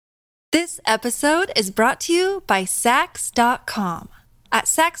This episode is brought to you by Sax.com. At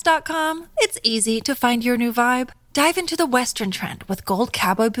Sax.com, it's easy to find your new vibe. Dive into the Western trend with gold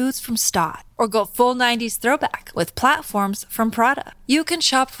cowboy boots from Stott, or go full 90s throwback with platforms from Prada. You can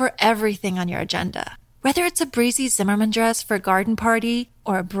shop for everything on your agenda, whether it's a breezy Zimmermann dress for a garden party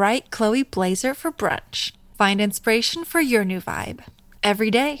or a bright Chloe blazer for brunch. Find inspiration for your new vibe every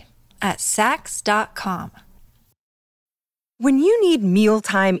day at Sax.com. When you need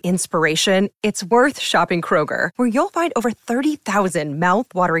mealtime inspiration, it's worth shopping Kroger, where you'll find over 30,000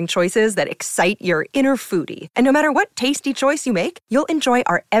 mouth-watering choices that excite your inner foodie. And no matter what tasty choice you make, you'll enjoy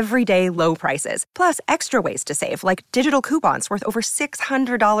our everyday low prices, plus extra ways to save, like digital coupons worth over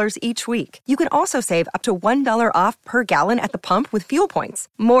 $600 each week. You can also save up to $1 off per gallon at the pump with fuel points.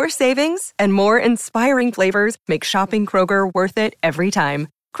 More savings and more inspiring flavors make shopping Kroger worth it every time.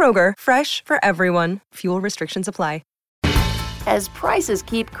 Kroger, fresh for everyone. Fuel restrictions apply. As prices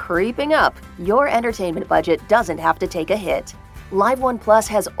keep creeping up, your entertainment budget doesn't have to take a hit. Live One Plus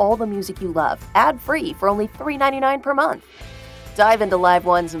has all the music you love, ad-free for only $3.99 per month. Dive into Live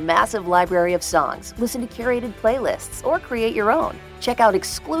One's massive library of songs, listen to curated playlists, or create your own. Check out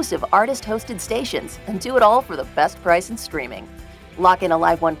exclusive artist-hosted stations, and do it all for the best price in streaming. Lock in a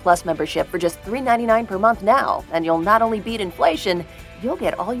Live One Plus membership for just $3.99 per month now, and you'll not only beat inflation, you'll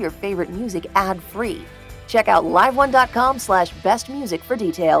get all your favorite music ad-free. Check out liveone.com/bestmusic for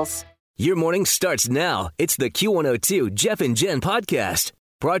details. Your morning starts now. It's the Q102 Jeff and Jen podcast,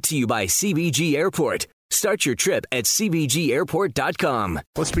 brought to you by CBG Airport. Start your trip at CBGAirport.com.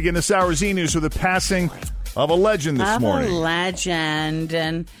 Let's begin this hour's E-News with the passing of a legend this morning. A legend,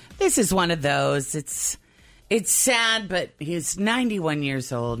 and this is one of those. It's sad, but he's 91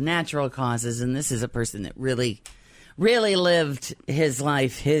 years old, natural causes, and this is a person that really lived his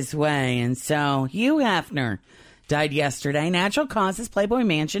life his way. And so Hugh Hefner died yesterday. Natural causes, Playboy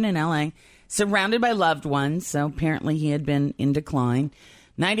Mansion in L.A., surrounded by loved ones. So apparently he had been in decline.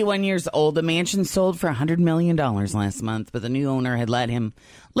 91 years old. The mansion sold for $100 million last month, but the new owner had let him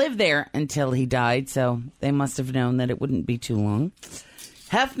live there until he died. So they must have known that it wouldn't be too long.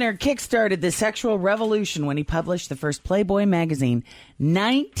 Hefner kickstarted the sexual revolution when he published the first Playboy magazine,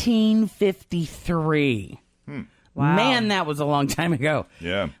 1953. Wow. Man, that was a long time ago.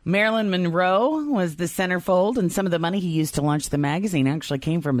 Yeah. Marilyn Monroe was the centerfold, and some of the money he used to launch the magazine actually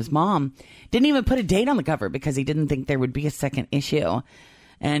came from his mom. Didn't even put a date on the cover because he didn't think there would be a second issue.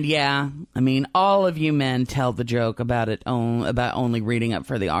 And yeah, I mean, all of you men tell the joke about about only reading up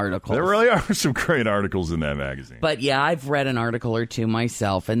for the articles. There really are some great articles in that magazine. But yeah, I've read an article or two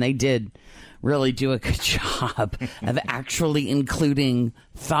myself, and they did really do a good job of actually including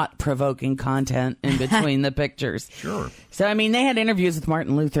thought-provoking content in between the pictures. Sure. So, I mean, they had interviews with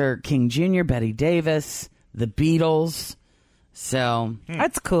Martin Luther King Jr., Betty Davis, the Beatles. So,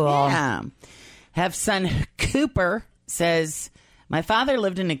 that's cool. Yeah. Have son Cooper says, my father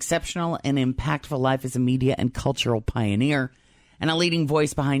lived an exceptional and impactful life as a media and cultural pioneer and a leading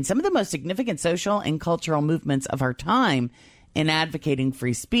voice behind some of the most significant social and cultural movements of our time in advocating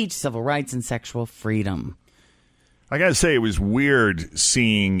free speech, civil rights, and sexual freedom. I got to say, it was weird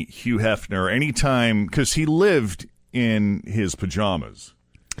seeing Hugh Hefner anytime, because he lived in his pajamas.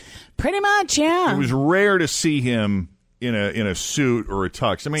 Pretty much, yeah. It was rare to see him in a suit or a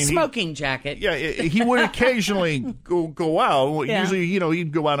tux. I mean, smoking jacket. Yeah, he would occasionally go out. Yeah. Usually,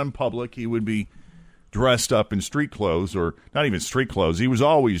 he'd go out in public. He would be dressed up in street clothes, or not even street clothes. He was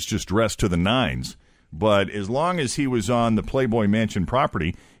always just dressed to the nines. But as long as he was on the Playboy Mansion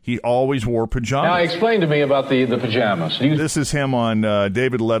property, he always wore pajamas. Now, explain to me about the pajamas. This is him on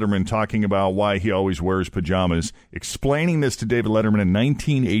David Letterman talking about why he always wears pajamas, explaining this to David Letterman in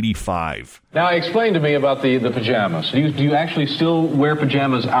 1985. Now, explain to me about the pajamas. Do you actually still wear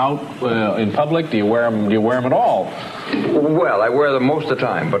pajamas out in public? Do you wear them at all? Well, I wear them most of the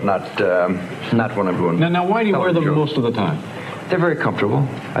time, but not when I'm doing. Now, why do you wear them most of the time? They're very comfortable.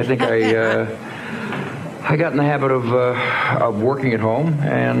 I think I got in the habit of working at home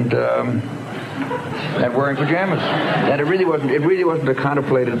and wearing pajamas. And it really wasn't a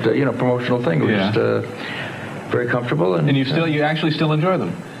contemplated promotional thing. It was just very comfortable. And you actually still enjoy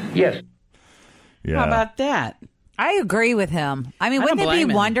them? Yes. Yeah. How about that? I agree with him. I mean, wouldn't it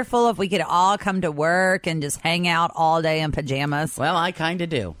be wonderful if we could all come to work and just hang out all day in pajamas? Well, I kind of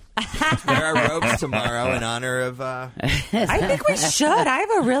do. There are robes tomorrow in honor of... I think we should. I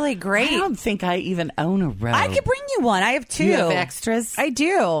have a really great... I don't think I even own a robe. I could bring you one. I have two. You have extras? I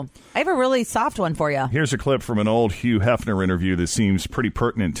do. I have a really soft one for you. Here's a clip from an old Hugh Hefner interview that seems pretty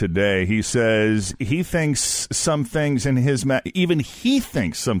pertinent today. He says he thinks some things in his... he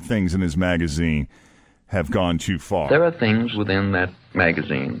thinks some things in his magazine have gone too far. There are things within that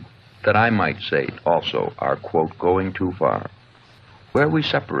magazine that I might say also are, quote, going too far. Where we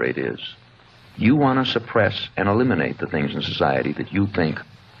separate is, you want to suppress and eliminate the things in society that you think,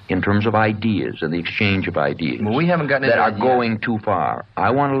 in terms of ideas and the exchange of ideas, Well, we haven't gotten that into are that yet. going too far.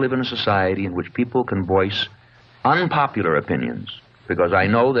 I want to live in a society in which people can voice unpopular opinions, because I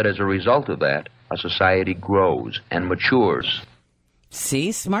know that as a result of that, a society grows and matures.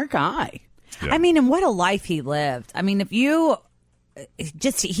 See, smart guy. I mean, and what a life he lived. I mean, if you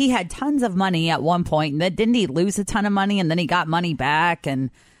he had tons of money at one point, and then didn't he lose a ton of money, and then he got money back?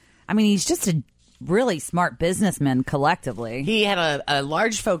 And I mean, he's just a really smart businessman collectively. He had a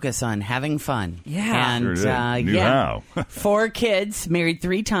large focus on having fun. Yeah. And Sure did. Knew how. 4 kids, married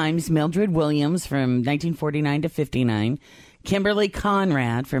 3 times. Mildred Williams from 1949 to 59. Kimberly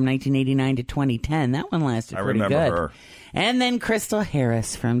Conrad from 1989 to 2010. That one lasted I pretty remember good. her. And then Crystal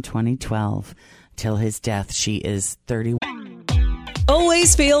Harris from 2012 till his death. She is 31.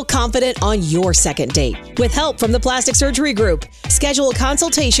 Always feel confident on your second date. With help from the Plastic Surgery Group. Schedule a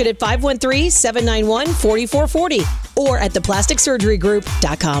consultation at 513-791-4440 or at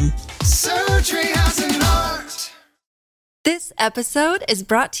theplasticsurgerygroup.com. Surgery has an art. This episode is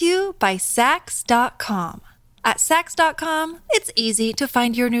brought to you by Sax.com. At Sax.com, it's easy to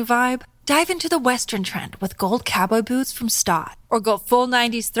find your new vibe. Dive into the Western trend with gold cowboy boots from Stott, or go full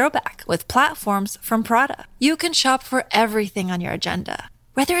 90s throwback with platforms from Prada. You can shop for everything on your agenda,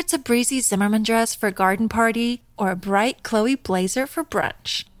 whether it's a breezy Zimmermann dress for a garden party or a bright Chloe blazer for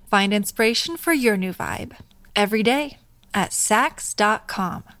brunch. Find inspiration for your new vibe every day at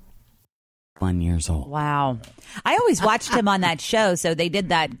Sax.com. 1 years old. Wow. I always watched him on that show. So they did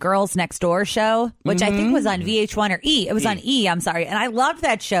that Girls Next Door show, which I think was on VH1 or E. It was on E, I'm sorry. And I loved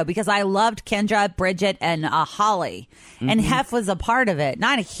that show because I loved Kendra, Bridget, and Holly. And Hef was a part of it.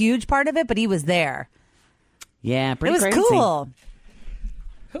 Not a huge part of it, but he was there. Yeah, It pretty was crazy. cool.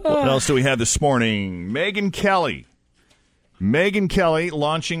 What else do we have this morning? Megyn Kelly. Megyn Kelly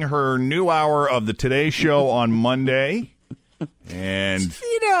launching her new hour of the Today Show on Monday. And,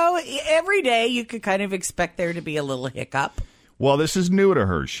 You know, every day you could kind of expect there to be a little hiccup. well, this is new to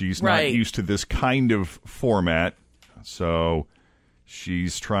her. She's not Right. used to this kind of format. So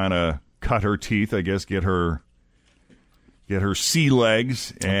she's trying to cut her teeth, I guess, get her sea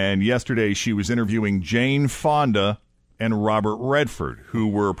legs. And yesterday she was interviewing Jane Fonda and Robert Redford, who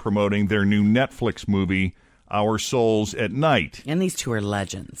were promoting their new Netflix movie, Our Souls at Night. And these two are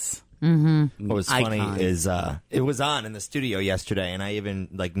legends. What was funny Icon. is it was on in the studio yesterday, and I even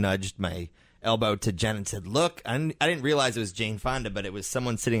nudged my elbow to Jen and said, "Look, I didn't realize it was Jane Fonda, but it was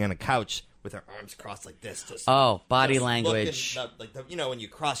someone sitting on a couch with her arms crossed like this." Just Body just language. looking, when you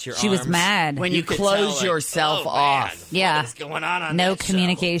cross your She arms. was mad. When you could close tell, yourself oh, off. man, Yeah. what is going on No that show?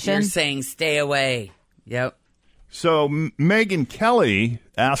 communication. You're saying stay away. Yep. So Megyn Kelly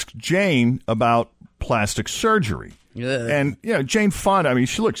asked Jane about plastic surgery. Ugh. And, Jane Fonda, I mean,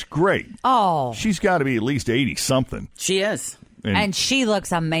 she looks great. Oh, She's got to be at least 80-something. She is. and she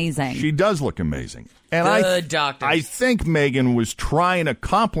looks amazing. She does look amazing. And Good doctors. I think Megyn was trying to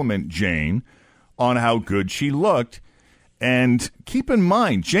compliment Jane on how good she looked. And keep in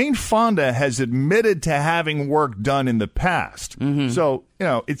mind, Jane Fonda has admitted to having work done in the past. So,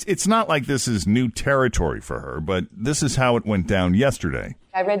 it's not like this is new territory for her, but this is how it went down yesterday.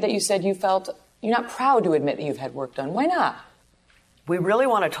 I read that you said you're not proud to admit that you've had work done. Why not? We really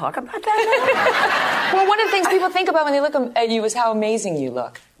want to talk about that now? Well, one of the things people think about when they look at you is how amazing you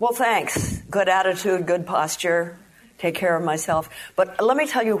look. Well, thanks. Good attitude, good posture, take care of myself. But let me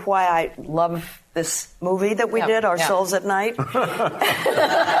tell you why I love this movie that we did, Our Souls at Night,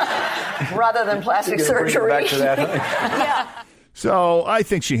 rather than plastic surgery. Back to that. Yeah. So I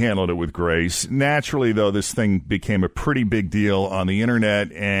think she handled it with grace. Naturally, though, this thing became a pretty big deal on the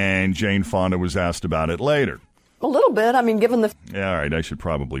internet, and Jane Fonda was asked about it later. A little bit. I mean, given the... Yeah, all right, I should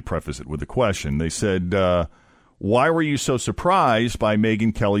probably preface it with a question. They said, why were you so surprised by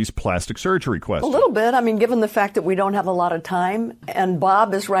Megyn Kelly's plastic surgery A question? little bit. I mean, given the fact that we don't have a lot of time, and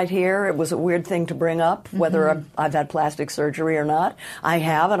Bob is right here, it was a weird thing to bring up, whether I've had plastic surgery or not. I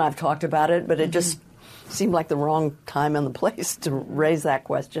have, and I've talked about it, but it just seemed like the wrong time and the place to raise that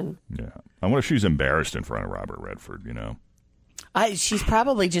question. Yeah. I wonder if she's embarrassed in front of Robert Redford, She's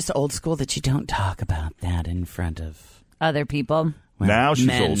probably just old school that you don't talk about that in front of Other people. Now she's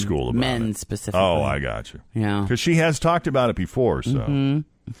men, old school about men it. specifically. Oh, I got you. Yeah. Because she has talked about it before, so.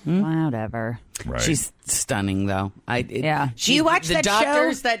 Whatever. Right. She's stunning, though. Yeah. She, Do you watch the that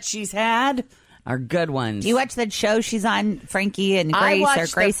doctors show? that she's had are good ones. Do you watch that show she's on, Frankie and I Grace, or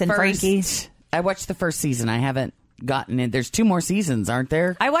watched Grace the and first- Frankie? I watched the first season. I haven't gotten it. There's 2 more seasons, aren't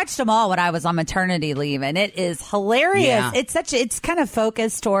there? I watched them all when I was on maternity leave, and it is hilarious. Yeah. It's kind of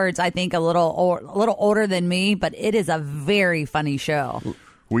focused towards, I think, a little older than me, but it is a very funny show.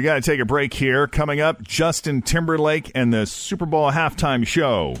 We got to take a break here. Coming up, Justin Timberlake and the Super Bowl halftime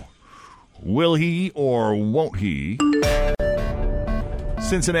show. Will he or won't he?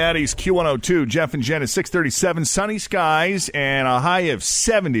 Cincinnati's Q102, Jeff and Jen at 6:37. Sunny skies and a high of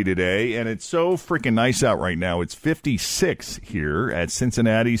 70 today, and it's so freaking nice out right now. It's 56 here at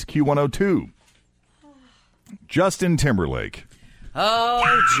Cincinnati's Q102. Justin Timberlake.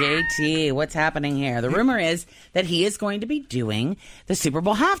 Oh, JT, what's happening here? The rumor is that he is going to be doing the Super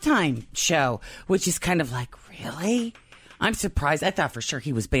Bowl halftime show, which is kind of like, really? I'm surprised. I thought for sure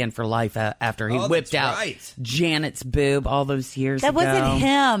he was banned for life after he whipped out Janet's boob all those years ago. That wasn't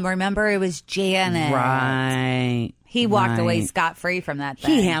him. Remember, it was Janet. Right. He walked away scot-free from that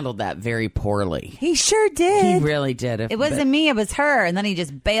thing. He handled that very poorly. He sure did. He really did. It wasn't me, it was her. And then he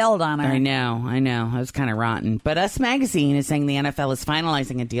just bailed on her. I know. It was kind of rotten. But Us Magazine is saying the NFL is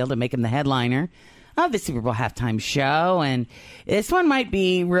finalizing a deal to make him the headliner of the Super Bowl halftime show. And this one might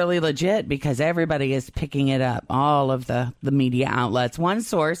be really legit because everybody is picking it up. All of the media outlets. One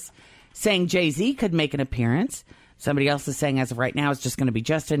source saying Jay-Z could make an appearance. Somebody else is saying as of right now it's just going to be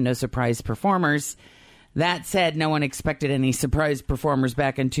Justin, no surprise performers. That said, no one expected any surprise performers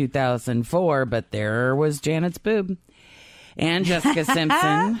back in 2004, but there was Janet's boob. And Jessica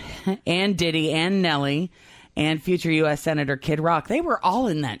Simpson, and Diddy, and Nelly, and future U.S. Senator Kid Rock. They were all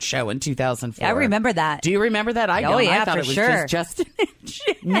in that show in 2004. I remember that. Do you remember that? I don't. Yeah, I thought for it was sure. just Justin and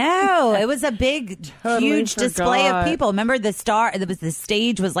Janet. No, it was a big, huge display of forgot. people. Remember the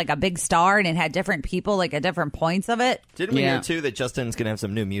stage was like a big star, and it had different people, like at different points of it. Didn't we hear, too, that Justin's going to have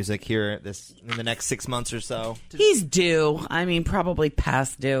some new music here in the next 6 months or so? He's due. I mean, probably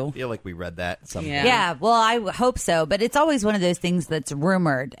past due. I feel like we read that somewhere. Yeah, well, I hope so. But it's always one of those things that's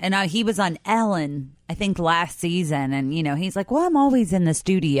rumored. And he was on Ellen, I think, last season. And, he's like, well, I'm always in the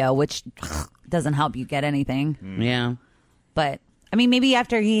studio, which doesn't help you get anything. Yeah. But, I mean, maybe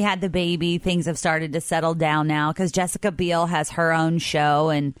after he had the baby, things have started to settle down now. Because Jessica Biel has her own show.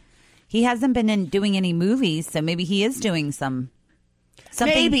 And he hasn't been doing any movies. So maybe he is doing something.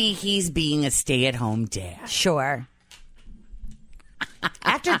 Maybe he's being a stay-at-home dad. Sure.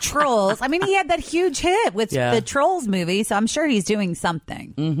 After Trolls, I mean, he had that huge hit with the Trolls movie, so I'm sure he's doing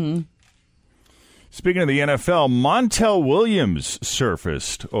something. Mm-hmm. Speaking of the NFL, Montel Williams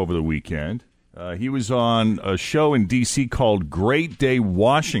surfaced over the weekend. He was on a show in D.C. called Great Day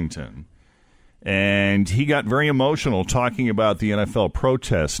Washington, and he got very emotional talking about the NFL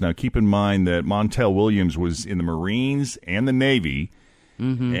protests. Now, keep in mind that Montel Williams was in the Marines and the Navy.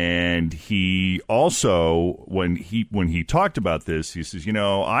 Mm-hmm. And he also, when he talked about this, he says,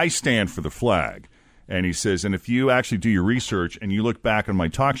 I stand for the flag. And he says, and if you actually do your research and you look back on my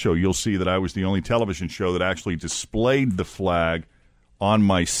talk show, you'll see that I was the only television show that actually displayed the flag on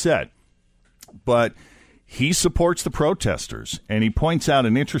my set. But he supports the protesters, and he points out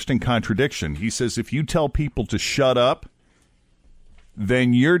an interesting contradiction. He says, if you tell people to shut up,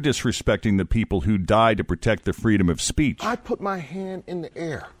 then you're disrespecting the people who died to protect the freedom of speech. I put my hand in the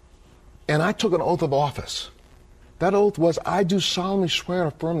air, and I took an oath of office. That oath was, I do solemnly swear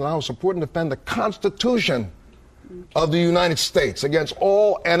and affirm that I will support and defend the Constitution of the United States against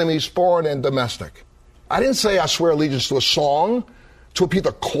all enemies, foreign and domestic. I didn't say I swear allegiance to a song, to a piece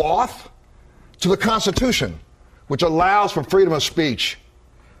of cloth, to the Constitution, which allows for freedom of speech.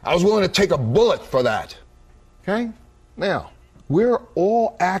 I was willing to take a bullet for that. Okay? Now, we're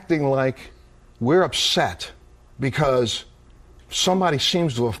all acting like we're upset because somebody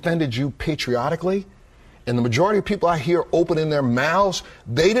seems to have offended you patriotically. And the majority of people I hear opening their mouths,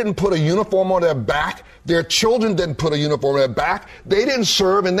 they didn't put a uniform on their back. Their children didn't put a uniform on their back. They didn't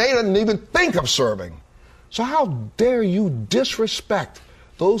serve, and they didn't even think of serving. So how dare you disrespect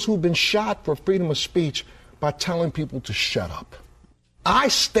those who've been shot for freedom of speech by telling people to shut up? I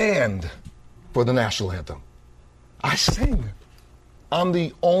stand for the national anthem. I sing. I'm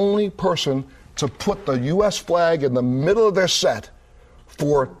the only person to put the U.S. flag in the middle of their set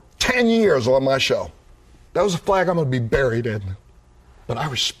for 10 years on my show. That was a flag I'm going to be buried in. But I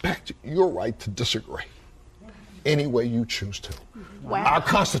respect your right to disagree any way you choose to. Wow. Our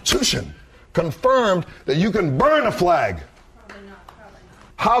Constitution confirmed that you can burn a flag.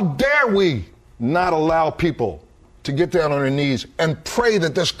 How dare we not allow people to get down on their knees and pray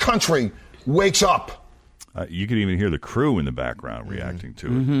that this country wakes up? You could even hear the crew in the background reacting to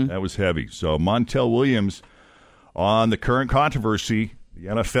it. That was heavy. So Montel Williams on the current controversy, the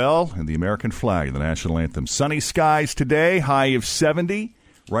NFL and the American flag, the national anthem. Sunny skies today, high of 70.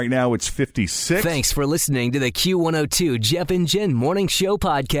 Right now it's 56. Thanks for listening to the Q102 Jeff and Jen Morning Show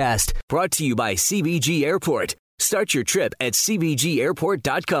podcast, brought to you by CBG Airport. Start your trip at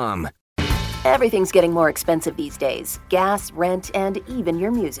CBGAirport.com. Everything's getting more expensive these days. Gas, rent, and even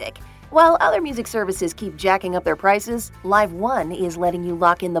your music. While other music services keep jacking up their prices, Live One is letting you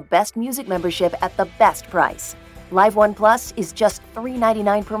lock in the best music membership at the best price. Live One Plus is just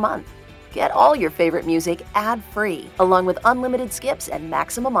 $3.99 per month. Get all your favorite music ad-free, along with unlimited skips and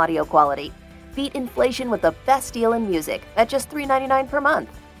maximum audio quality. Beat inflation with the best deal in music at just $3.99 per month.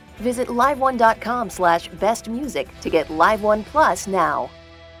 Visit liveone.com/bestmusic to get Live One Plus now.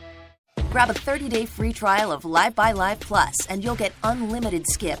 Grab a 30-day free trial of Live by Live Plus, and you'll get unlimited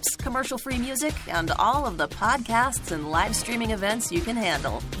skips, commercial-free music, and all of the podcasts and live streaming events you can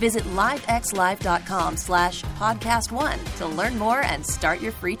handle. Visit livexlive.com/podcast1 to learn more and start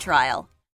your free trial.